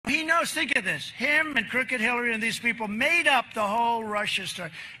he knows, think of this. Him and Crooked Hillary and these people made up the whole Russia story.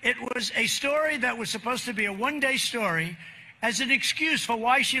 It was a story that was supposed to be a one-day story as an excuse for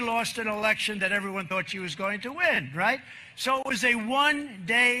why she lost an election that everyone thought she was going to win, right? So it was a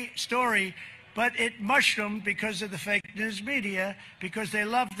one-day story, but it mushroomed because of the fake news media, because they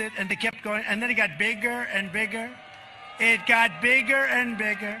loved it, and they kept going. And then it got bigger and bigger. It got bigger and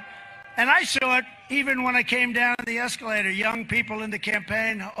bigger. And I saw it even when I came down the escalator. Young people in the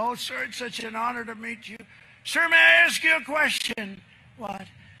campaign, "Oh, sir, it's such an honor to meet you. Sir, may I ask you a question?" "What?"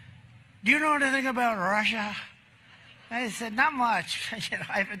 "Do you know anything about Russia?" I said, "Not much.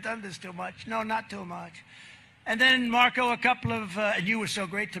 I haven't done this too much." "No, not too much." And then, Marco, a couple of, and you were so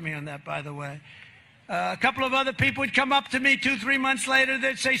great to me on that, by the way, a couple of other people would come up to me 2, 3 months later.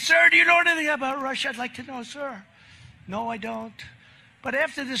 They'd say, "Sir, do you know anything about Russia?" "I'd like to know, sir." "No, I don't." But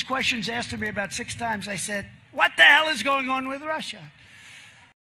after this question's asked to me about 6 times, I said, "What the hell is going on with Russia?"